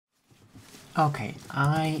Okay,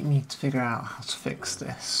 I need to figure out how to fix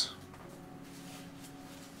this.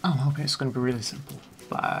 I'm hoping it's going to be really simple,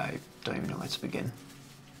 but I don't even know where to begin.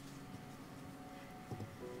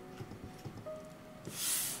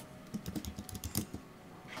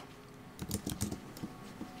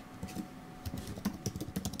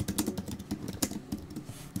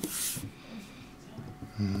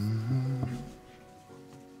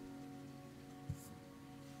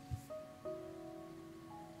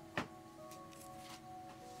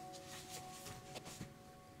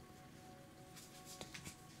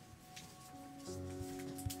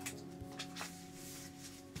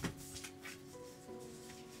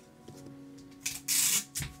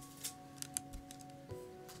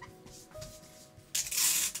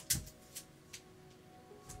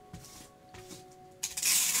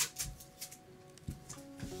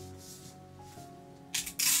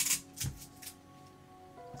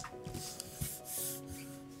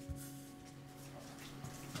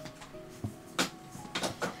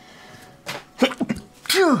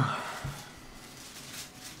 Phew!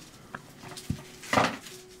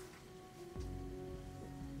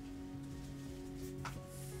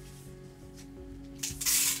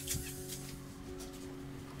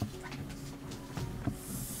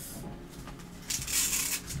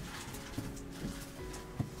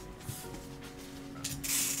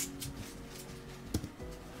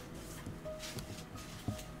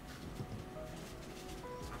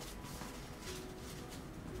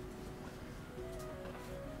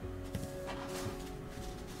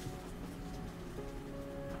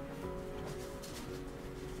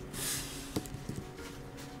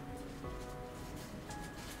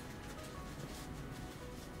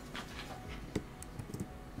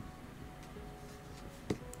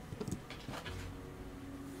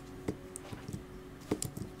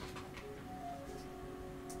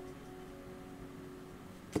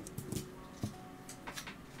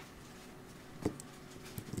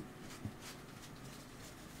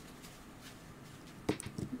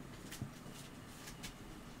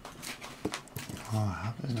 Oh, I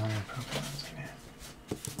hope there's no more purple ones in here.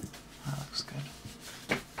 That looks good.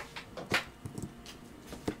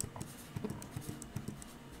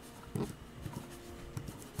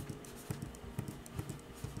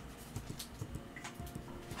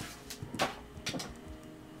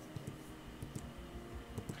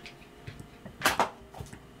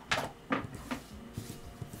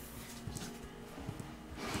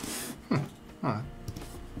 Alright.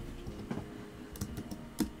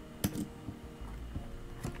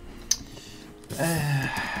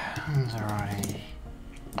 Alright.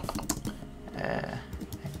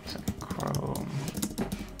 Ektacrhome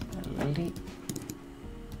Elite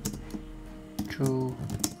 2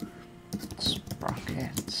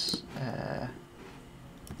 sprockets.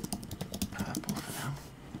 Purple for now.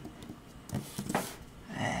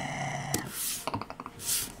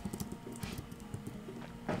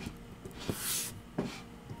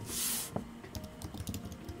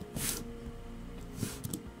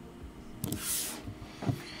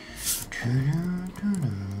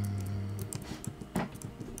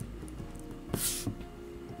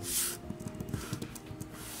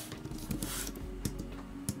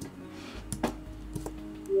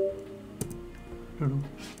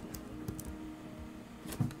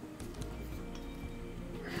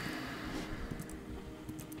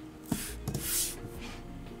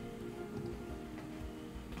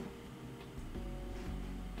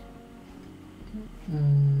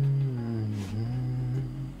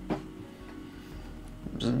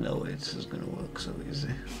 There's no way this is going to work so easy.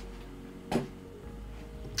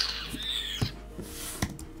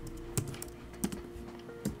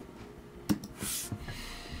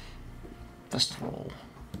 First of all,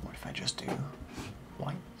 what if I just do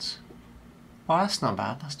white? Well, that's not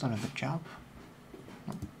bad, that's done a good job.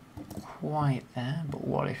 Not quite there, but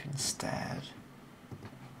what if instead?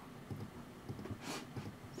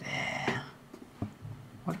 There.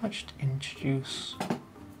 What if I just introduce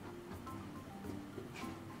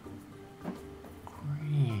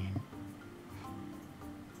green?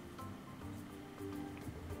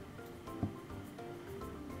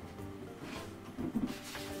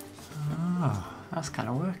 Oh, that's kind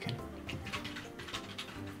of working.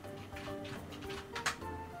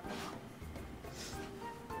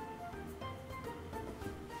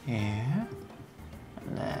 Yeah,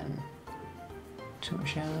 and then too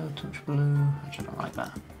much yellow, too much blue. Actually, I don't like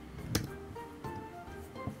that.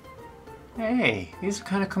 Hey, these have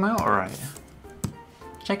kind of come out alright.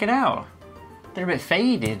 Check it out. They're a bit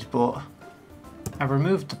faded, but I've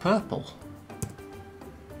removed the purple.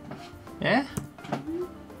 Yeah?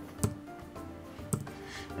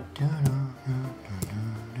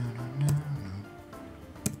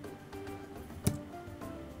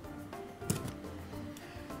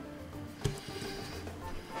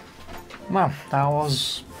 Well, that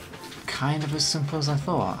was kind of as simple as I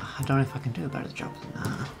thought. I don't know if I can do a better job than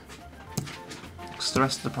that. Because the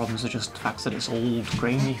rest of the problems are just the fact that it's old,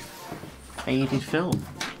 grainy, faded film.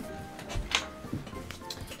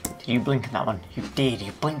 Did you blink in that one? You did,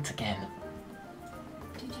 you blinked again.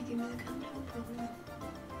 Did you give me the countdown problem?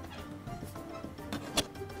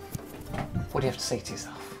 What do you have to say to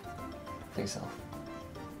yourself? For yourself?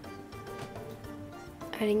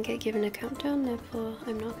 I didn't get given a countdown, therefore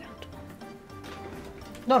I'm not accountable.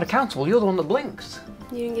 Not accountable, you're the one that blinked.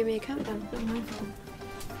 You didn't give me a countdown, not my fault.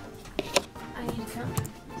 I need a countdown.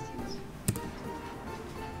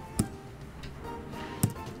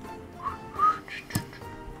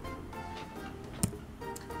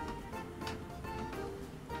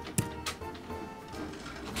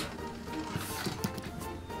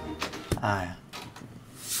 Ah, yeah.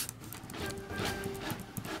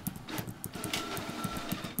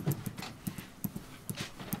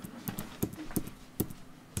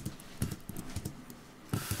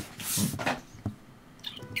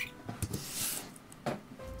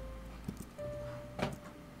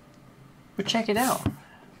 But check it out.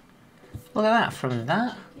 Look at that, from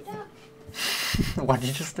that. What did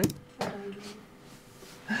you just do?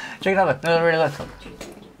 Check it out, look. No, really look.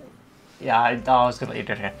 Yeah, I was gonna let you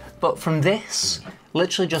do it again. But from this,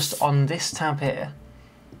 literally just on this tab here,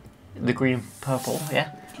 the green purple,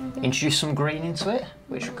 yeah? Introduce some green into it,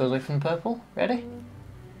 which goes away from the purple. Ready?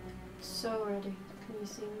 So ready. Can you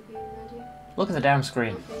see me being ready? Look at the damn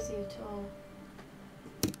screen. Not busy at all.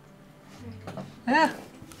 Yeah.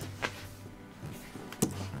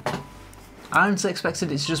 I honestly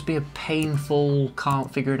expected it to just be a painful,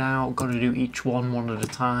 can't figure it out, gotta do each one at a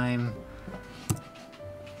time.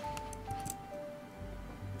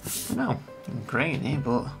 No, grainy,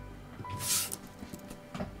 but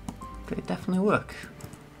it definitely work.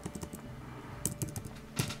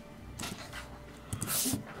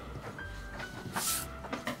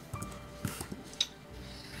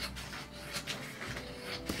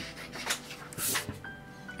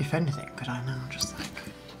 If anything, could I now just like...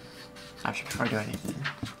 Actually, before I do anything,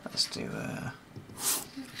 let's do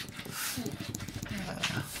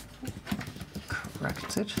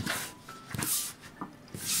corrected.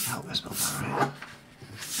 I hope I spelled that right.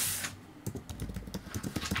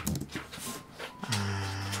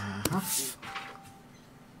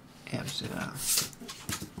 Yeah, let's do that.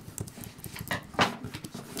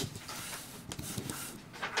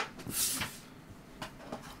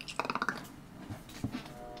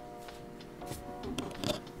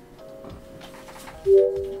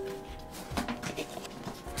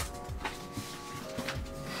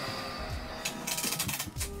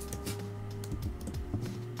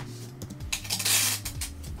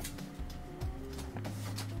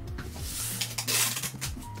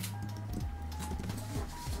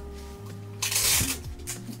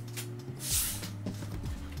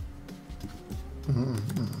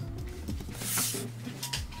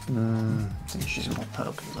 I think she's more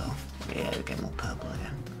purple though. Yeah, we get more purple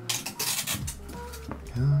again.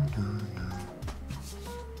 No.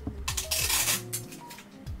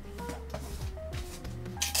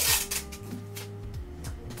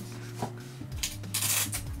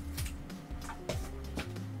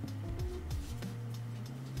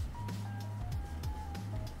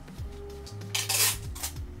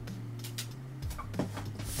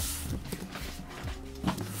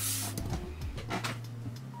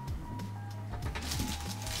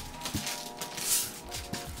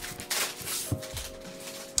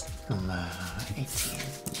 Number 18.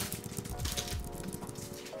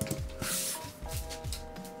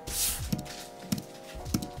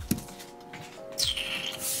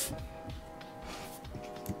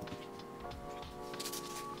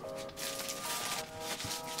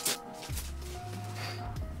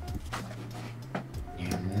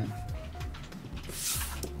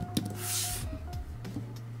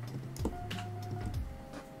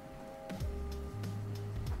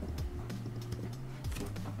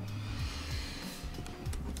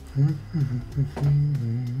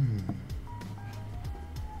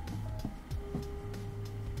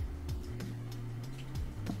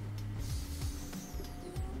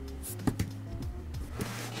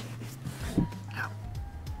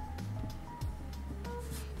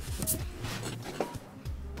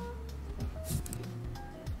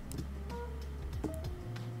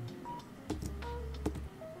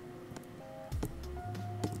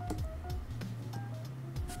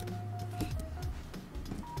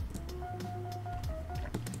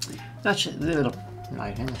 Actually,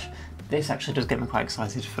 not English. This actually does get me quite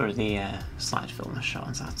excited for the slide film I show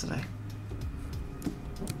on Saturday.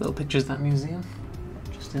 Little pictures of that museum,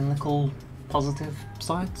 just in the cool, positive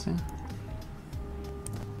slides. Yeah.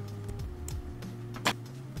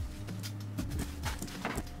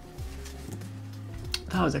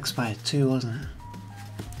 That was expired too, wasn't it?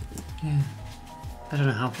 Yeah. I don't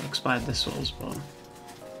know how expired this was, but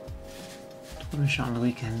the one shot on the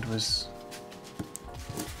weekend was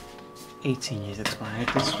 18 years expired.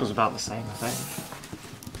 This was about the same, I think.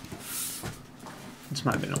 This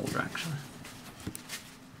might have been older, actually.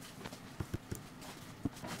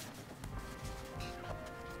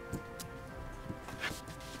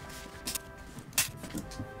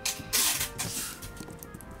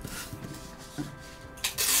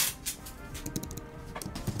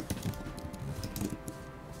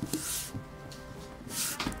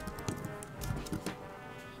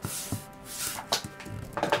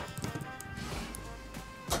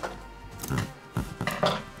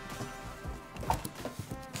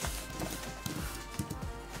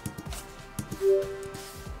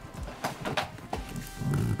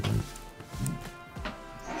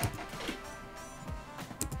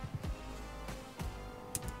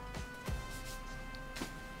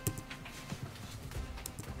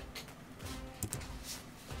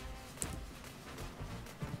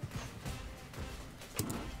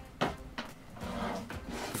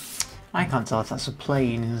 I can't tell if that's a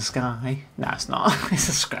plane in the sky. No, it's not. It's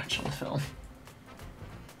a scratch on the film.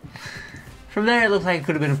 From there it looked like it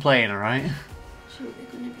could have been a plane, alright? Shouldn't they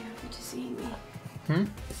gonna be happy to see me? Hmm?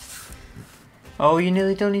 Oh, you're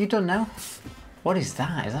nearly done? Are you done now? What is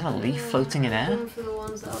that? Is that a leaf floating in air? I'm done for the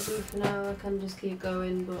ones that I'll do for now. I can just keep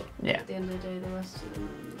going, but yeah. At the end of the day, the rest of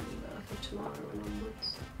them are for tomorrow and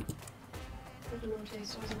onwards. I don't know what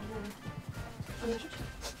taste was in here.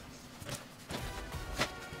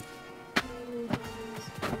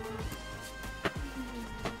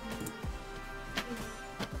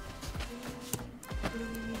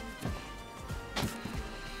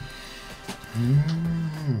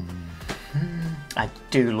 I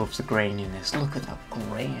do love the graininess. Look at how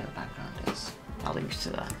grainy the background is. I'll leave you to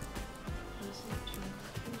that.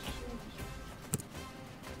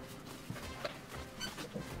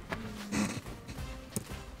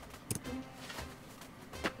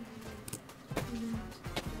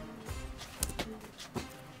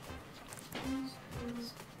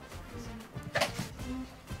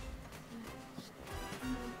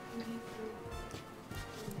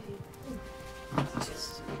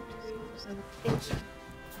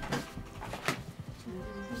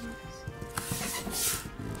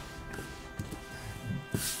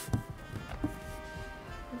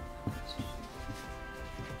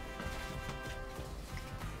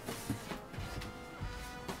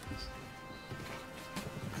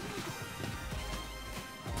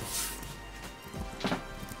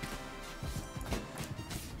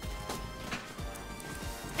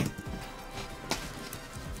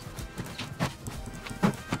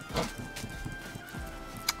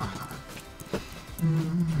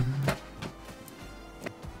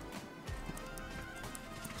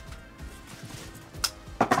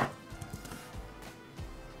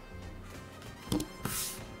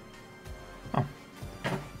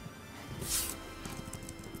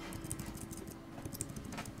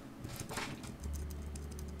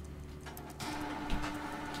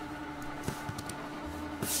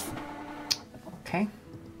 Okay,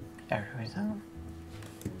 everybody's out.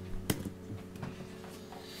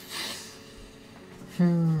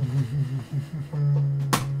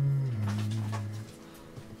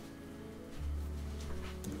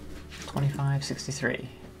 25.63.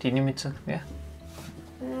 Do you need me to? Yeah.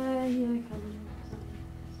 Yeah, I can.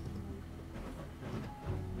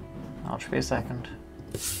 I'll just be a second.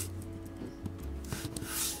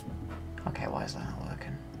 Okay, why is that not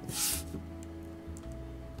working?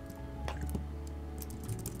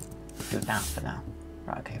 Do that for now.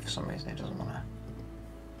 Right, okay, for some reason it doesn't want to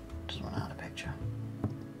add a picture.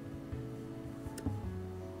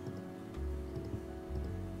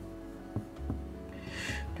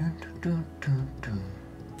 Dun, dun, dun, dun, dun.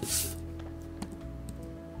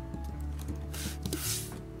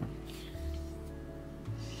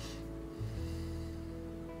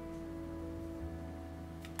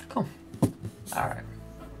 Cool. All right.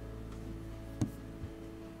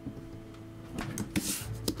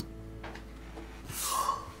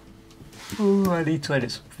 Oh, I need to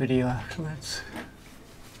edit some video afterwards.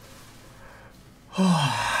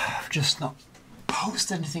 Oh, I've just not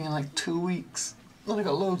posted anything in like 2 weeks. And I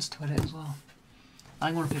got loads to edit as well.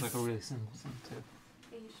 I'm gonna pick like a really simple thing too.